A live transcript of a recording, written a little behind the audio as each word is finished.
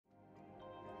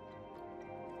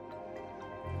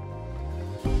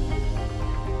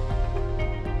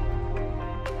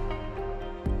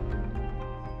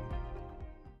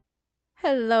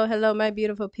Hello, hello, my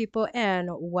beautiful people, and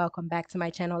welcome back to my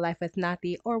channel, Life with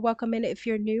Nati, or welcome in if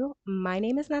you're new. My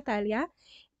name is Natalia,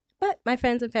 but my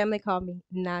friends and family call me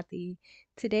Nati.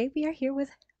 Today we are here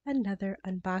with another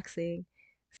unboxing.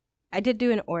 I did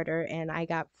do an order, and I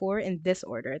got four in this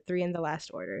order, three in the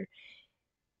last order.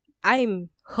 I'm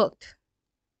hooked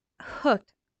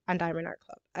on Diamond Art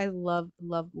Club. I love,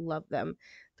 love, love them.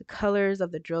 The colors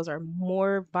of the drills are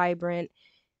more vibrant.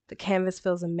 The canvas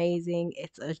feels amazing.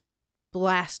 It's a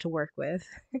blast to work with.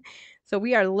 So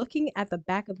we are looking at the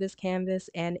back of this canvas,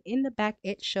 and in the back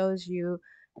it shows you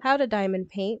how to diamond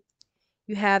paint.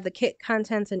 You have the kit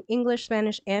contents in English,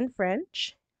 Spanish, and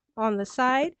French. On the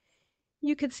side,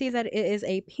 you can see that it is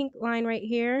a pink line right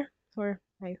here, or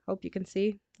I hope you can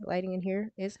see. The lighting in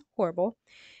here is horrible.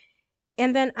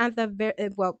 And then at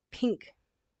the pink,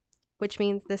 which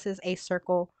means this is a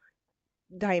circle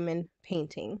diamond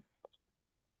painting.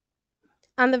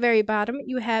 On the very bottom,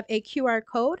 you have a QR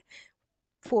code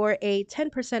for a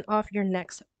 10% off your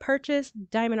next purchase.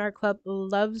 Diamond Art Club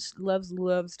loves, loves,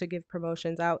 loves to give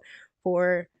promotions out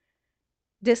for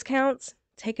discounts.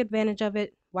 Take advantage of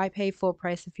it. Why pay full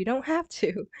price if you don't have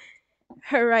to?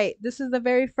 All right, this is the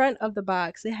very front of the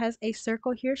box. It has a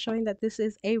circle here showing that this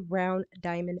is a round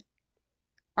diamond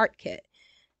art kit.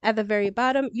 At the very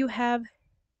bottom, you have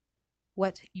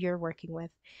what you're working with.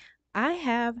 I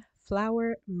have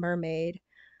Flower Mermaid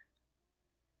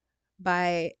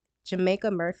by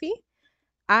Jemaica Murphy.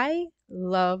 I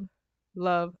love,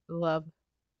 love, love,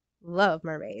 love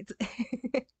mermaids.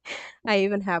 I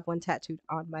even have one tattooed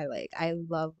on my leg. I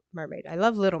love mermaid. I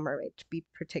love Little Mermaid to be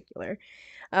particular.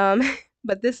 Um,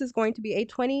 but this is going to be a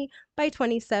 20 by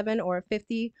 27 or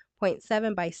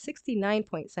 50.7 by 69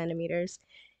 point centimeters.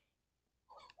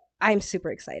 I'm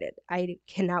super excited. I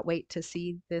cannot wait to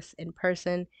see this in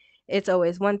person. It's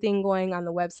always one thing going on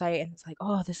the website and it's like,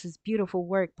 oh, this is beautiful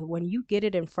work. But when you get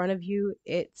it in front of you,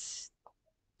 it's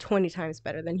 20 times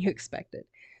better than you expected.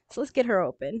 So let's get her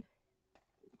open.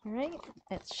 All right,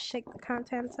 let's shake the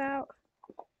contents out.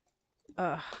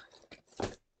 Ugh.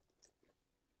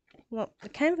 Well,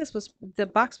 the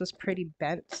box was pretty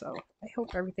bent, so I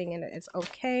hope everything in it is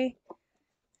okay.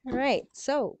 All right,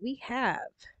 so we have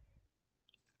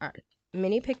our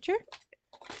mini picture,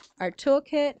 our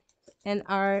toolkit, and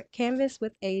our canvas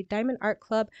with a Diamond Art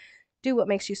Club Do What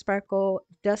Makes You Sparkle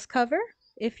dust cover.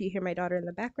 If you hear my daughter in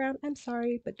the background, I'm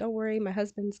sorry, but don't worry, my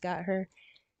husband's got her.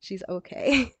 She's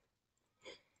okay.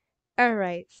 All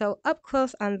right, so up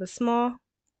close on the small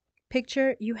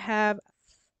picture, you have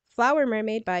Flower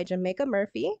Mermaid by Jemaica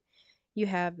Murphy. You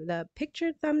have the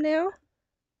picture thumbnail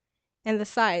and the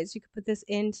size. You can put this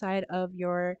inside of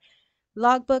your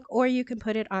logbook or you can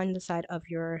put it on the side of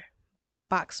your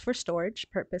box for storage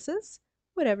purposes,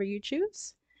 whatever you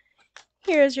choose.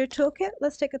 Here is your toolkit.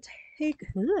 Let's take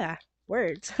a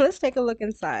words. Let's take a look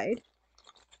inside.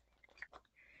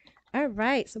 All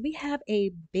right, so we have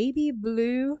a baby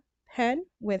blue pen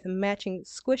with matching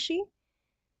squishy.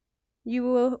 You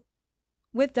will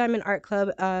With Diamond Art Club,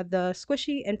 the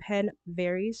squishy and pen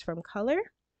varies from color.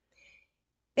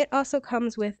 It also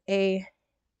comes with a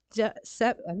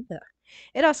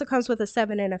it also comes with a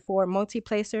 7 and a 4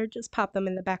 multi-placer. Just pop them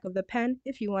in the back of the pen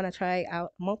if you want to try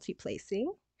out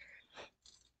multi-placing.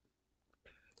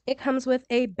 It comes with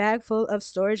a bag full of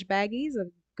storage baggies,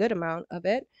 a good amount of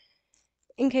it,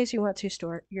 in case you want to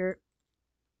store your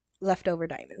leftover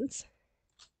diamonds.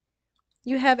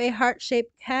 You have a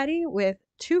heart-shaped caddy with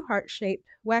two heart-shaped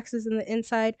waxes in the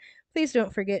inside. Please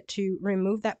don't forget to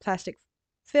remove that plastic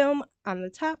film on the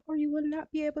top or you will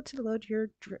not be able to load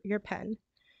your pen.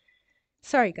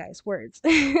 Sorry guys, words.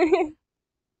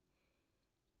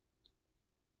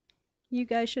 You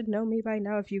guys should know me by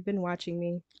now if you've been watching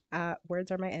me.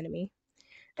 Words are my enemy.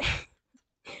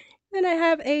 Then I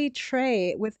have a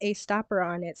tray with a stopper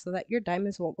on it so that your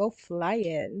diamonds won't go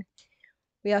flying.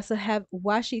 We also have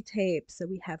washi tape. So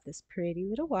we have this pretty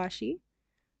little washi.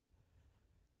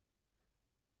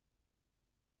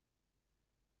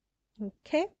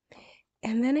 Okay.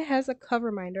 And then it has a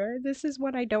cover minder. This is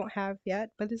one I don't have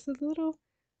yet, but it's a little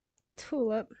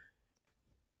tulip.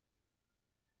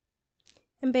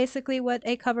 And basically what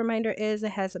a cover minder is,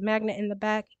 it has a magnet in the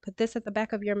back. You put this at the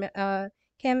back of your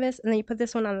canvas, and then you put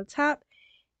this one on the top,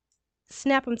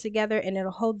 snap them together, and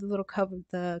it'll hold the little cover,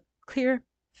 the clear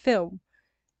film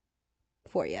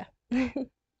for you. All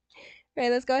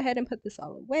right, let's go ahead and put this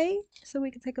all away so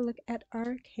we can take a look at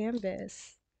our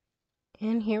canvas.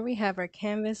 And here we have our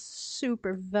canvas,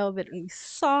 super velvety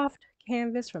soft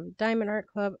canvas from Diamond Art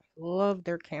Club. Love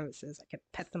their canvases. I could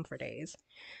pet them for days.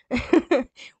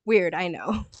 Weird, I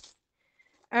know.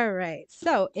 All right,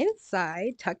 so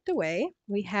inside, tucked away,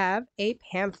 we have a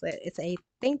pamphlet. It's a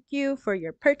thank you for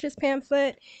your purchase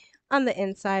pamphlet. On the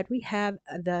inside, we have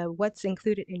the what's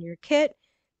included in your kit,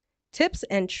 tips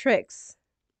and tricks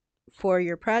for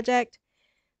your project.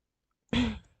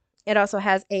 It also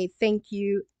has a thank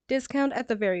you discount at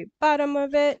the very bottom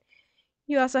of it.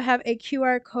 You also have a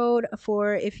QR code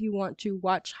for if you want to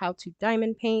watch how to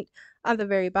diamond paint. On the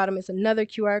very bottom is another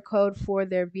QR code for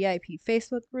their VIP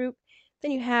Facebook group.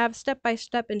 Then you have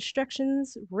step-by-step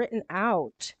instructions written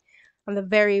out. On the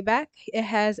very back, it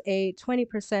has a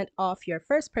 20% off your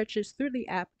first purchase through the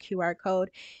app QR code.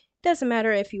 Doesn't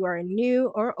matter if you are a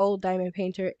new or old diamond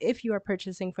painter. If you are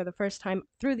purchasing for the first time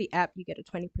through the app, you get a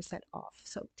 20% off.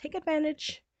 So take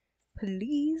advantage,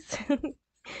 please.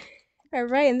 All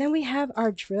right, and then we have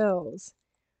our drills.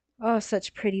 Oh,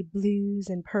 such pretty blues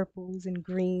and purples and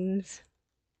greens.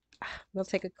 We'll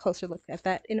take a closer look at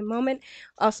that in a moment.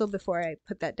 Also, before I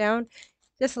put that down,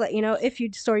 just to let you know, if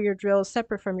you store your drills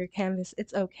separate from your canvas,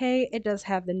 it's okay. It does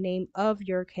have the name of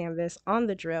your canvas on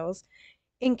the drills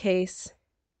in case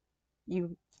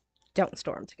you don't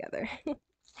store them together.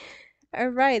 All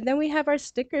right, then we have our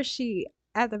sticker sheet.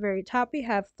 At the very top, we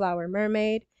have Flower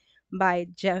Mermaid by,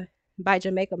 by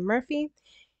Jemaica Murphy.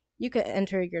 You can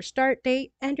enter your start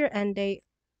date and your end date.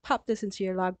 Pop this into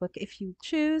your logbook if you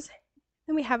choose.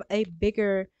 Then we have a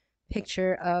bigger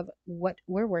picture of what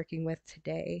we're working with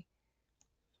today.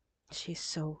 She's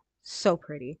so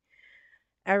pretty.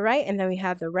 All right, and then we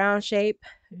have the round shape,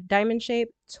 diamond shape,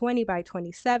 20 by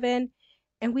 27.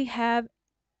 And we have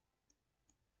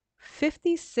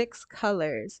 56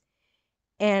 colors.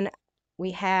 And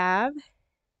we have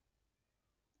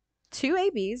two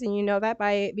ABs, and you know that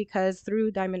because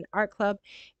through Diamond Art Club,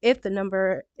 if the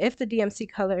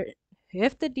DMC color,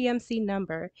 if the DMC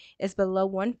number is below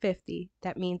 150,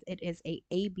 that means it is a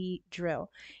AB drill.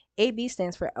 AB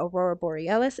stands for Aurora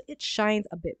Borealis. It shines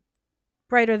a bit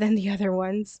brighter than the other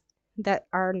ones than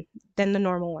the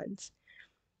normal ones.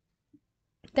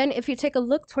 Then if you take a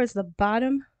look towards the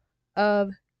bottom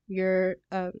of your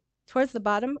towards the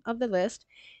bottom of the list,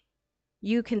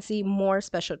 you can see more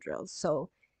special drills. So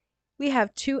we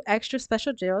have two extra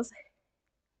special drills.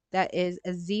 That is a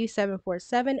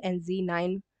Z747 and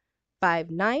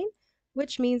Z959,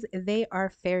 which means they are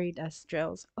fairy dust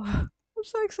drills. Oh, I'm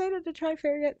so excited to try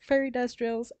fairy dust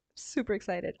drills. Super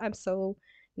excited. I'm so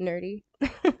nerdy.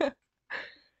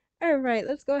 All right,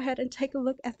 let's go ahead and take a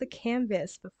look at the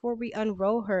canvas before we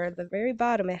unroll her. At the very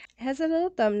bottom, it has a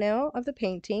little thumbnail of the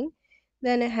painting.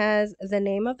 Then it has the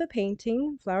name of the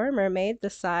painting, Flower Mermaid, the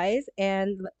size,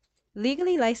 and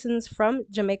legally licensed from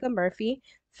Jamaica Murphy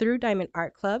through Diamond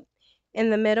Art Club. In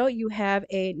the middle, you have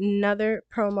another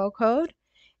promo code,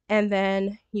 and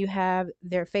then you have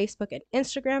their Facebook and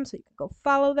Instagram, so you can go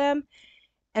follow them.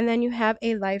 And then you have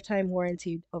a lifetime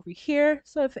warranty over here.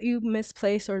 So if you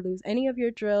misplace or lose any of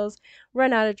your drills,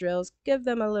 run out of drills, give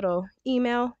them a little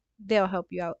email. They'll help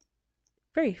you out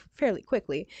fairly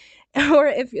quickly. Or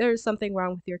if there's something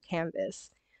wrong with your canvas.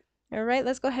 All right,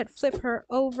 let's go ahead, flip her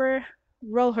over,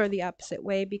 roll her the opposite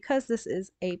way. Because this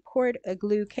is a poured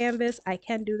glue canvas, I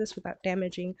can do this without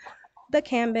damaging the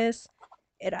canvas.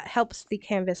 It helps the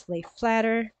canvas lay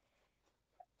flatter.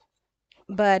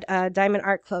 But Diamond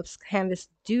Art Club's canvas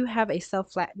do have a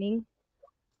self-flattening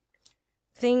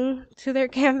thing to their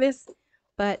canvas.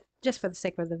 But just for the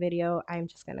sake of the video, I'm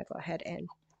just going to go ahead and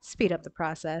speed up the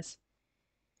process.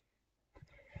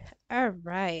 All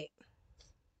right.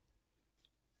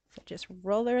 So just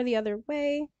roll her the other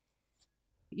way.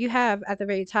 You have at the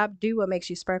very top, Do What Makes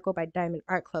You Sparkle by Diamond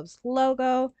Art Club's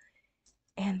logo.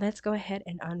 And let's go ahead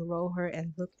and unroll her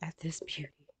and look at this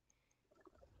beauty.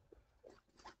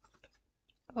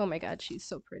 Oh my God, she's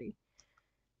so pretty.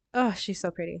 Oh, she's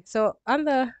so pretty. So on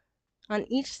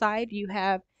each side you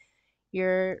have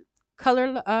your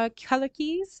color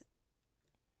keys,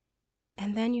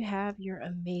 and then you have your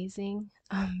amazing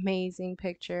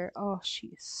picture. Oh,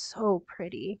 she's so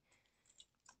pretty.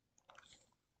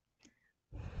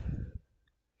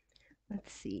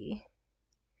 Let's see.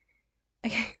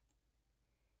 Okay.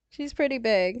 She's pretty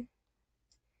big.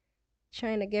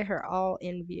 Trying to get her all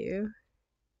in view.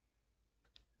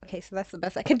 Okay, so that's the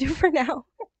best I can do for now.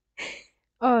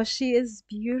 Oh, she is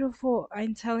beautiful.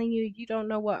 I'm telling you, you don't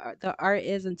know what the art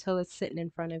is until it's sitting in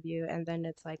front of you, and then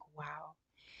it's like, wow.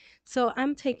 So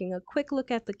I'm taking a quick look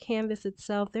at the canvas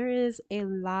itself. There is a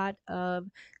lot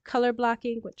of color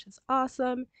blocking, which is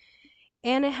awesome.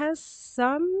 And it has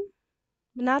some,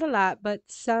 not a lot, but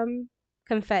some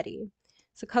confetti.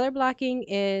 So color blocking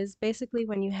is basically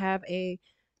when you have a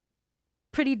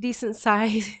pretty decent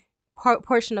size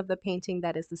portion of the painting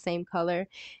that is the same color,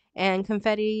 And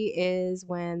confetti is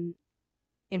when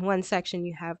in one section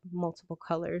you have multiple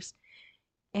colors.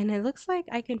 And it looks like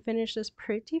I can finish this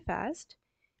pretty fast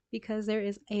because there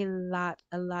is a lot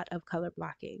of color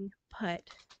blocking. But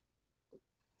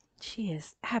she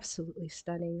is absolutely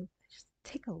stunning. Just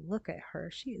take a look at her.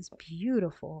 She is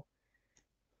beautiful.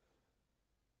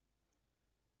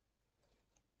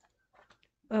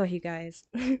 Oh, you guys,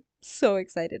 so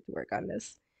excited to work on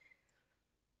this.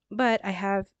 But I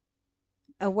have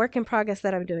a work in progress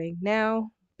that I'm doing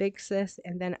now, Big Sis,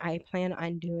 and then I plan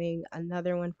on doing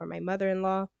another one for my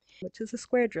mother-in-law, which is a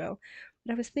square drill.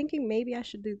 But I was thinking maybe I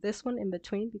should do this one in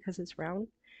between because it's round,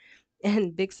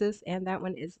 and Big Sis, and that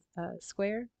one is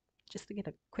square, just to get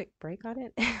a quick break on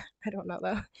it. I don't know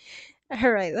though.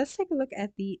 All right, let's take a look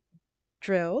at the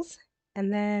drills,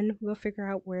 and then we'll figure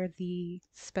out where the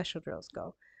special drills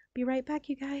go. Be right back,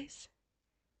 you guys.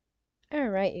 All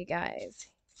right, you guys.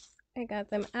 I got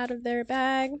them out of their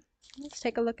bag. Let's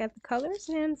take a look at the colors.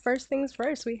 And first things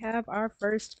first, we have our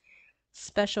first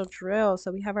special drill.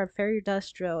 So we have our fairy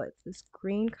dust drill. It's this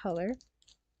green color.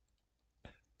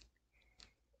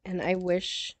 And I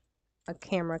wish a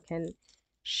camera can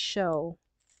show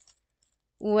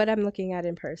what I'm looking at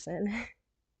in person.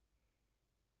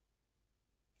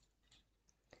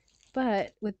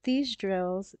 But with these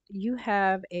drills, you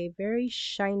have a very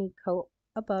shiny coat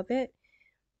above it,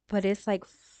 but it's like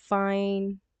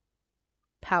fine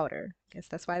powder. I guess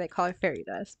that's why they call it fairy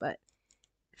dust, but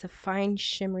it's a fine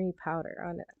shimmery powder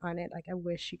on it. Like I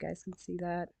wish you guys could see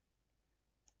that.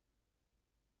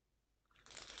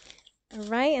 All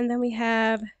right, and then we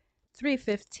have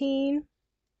 315,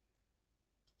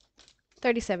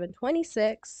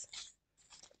 3726,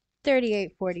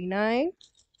 3849,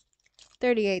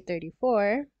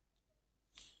 3834,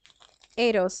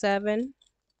 807,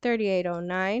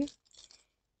 3809,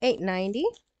 890,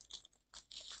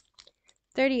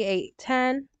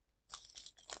 3810,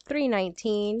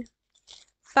 319,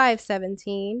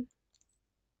 517,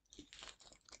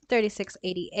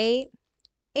 3688,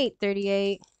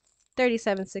 838,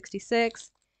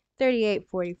 3766,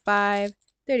 3845,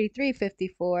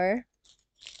 3354,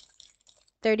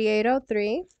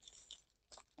 3803,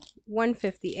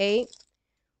 158,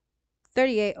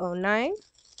 3809,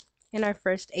 and our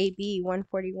first AB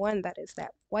 141. That is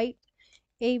that white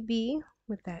AB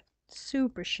with that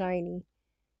super shiny.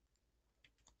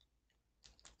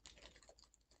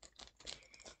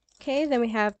 Okay, then we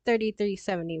have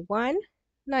 3371,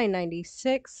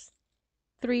 996,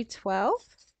 312.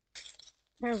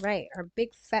 All right, our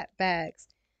big fat bags.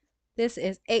 This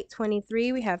is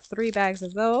 823. We have 3 bags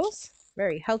of those.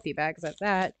 Very healthy bags at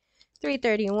that.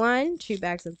 331, 2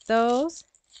 bags of those.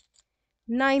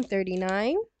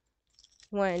 939,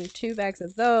 2 bags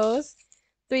of those.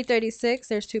 336,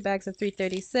 there's 2 bags of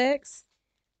 336.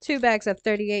 2 bags of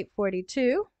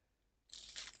 3842.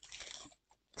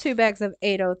 2 bags of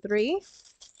 803.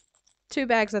 2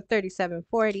 bags of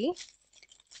 3740.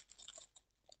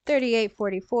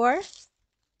 3844.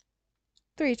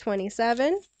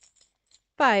 327.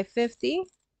 550.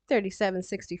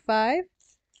 3765.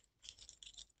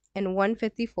 And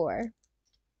 154.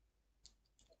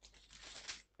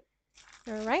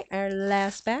 All right, our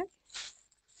last bag.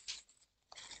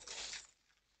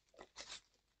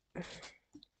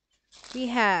 We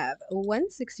have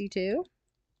 162,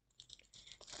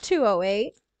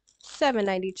 208,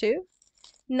 792,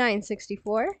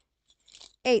 964,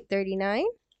 839,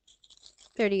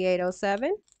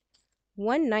 3807,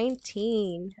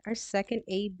 119. Our second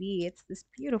AB. It's this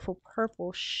beautiful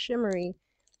purple shimmery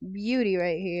beauty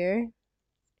right here.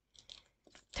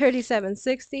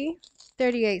 3760,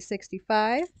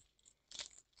 3865,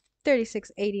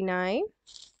 3689,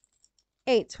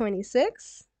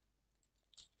 826,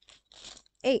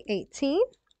 818,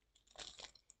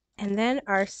 and then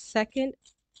our second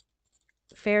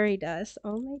fairy dust.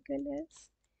 Oh my goodness.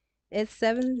 It's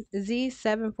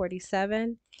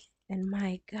Z747, and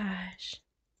my gosh,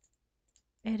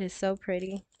 it is so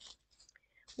pretty.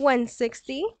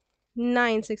 160,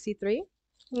 963,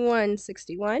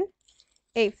 161,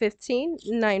 815,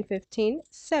 915,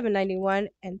 791,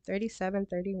 and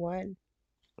 3731.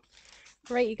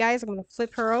 All right, you guys, I'm going to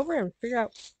flip her over and figure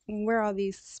out where all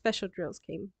these special drills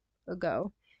came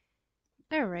go.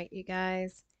 All right, you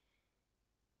guys.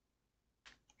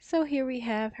 So here we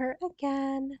have her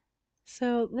again.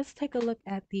 So let's take a look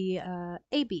at the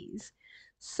ABs.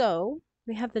 So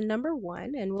we have the number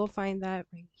 1, and we'll find that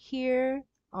right here,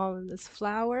 all in this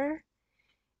flower.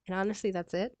 And honestly,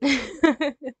 that's it.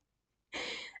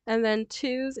 And then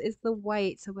 2s is the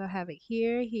white, so we'll have it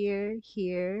here, here,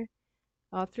 here,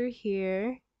 all through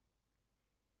here.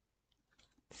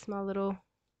 Small little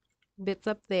bits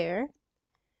up there.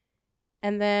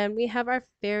 And then we have our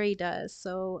fairy dust.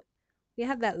 So we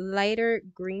have that lighter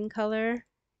green color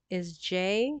is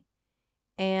J.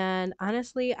 And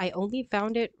honestly, I only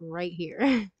found it right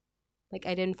here. Like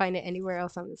I didn't find it anywhere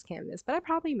else on this canvas, but I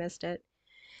probably missed it.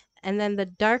 And then the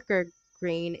darker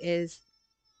green is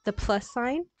the plus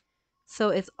sign. So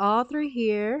it's all through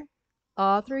here,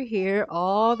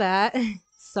 all that,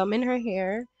 some in her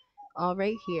hair, all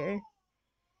right here.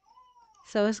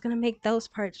 So it's gonna make those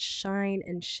parts shine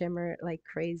and shimmer like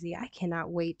crazy. I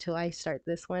cannot wait till I start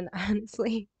this one,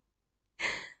 honestly.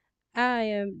 I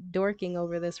am dorking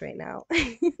over this right now.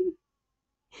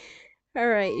 All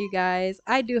right, you guys.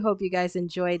 I do hope you guys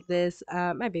enjoyed this.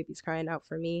 My baby's crying out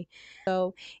for me.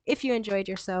 So if you enjoyed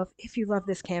yourself, if you love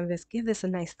this canvas, give this a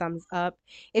nice thumbs up.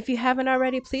 If you haven't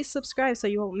already, please subscribe so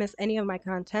you won't miss any of my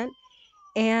content.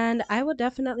 And I will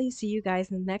definitely see you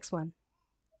guys in the next one.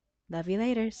 Love you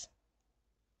laters.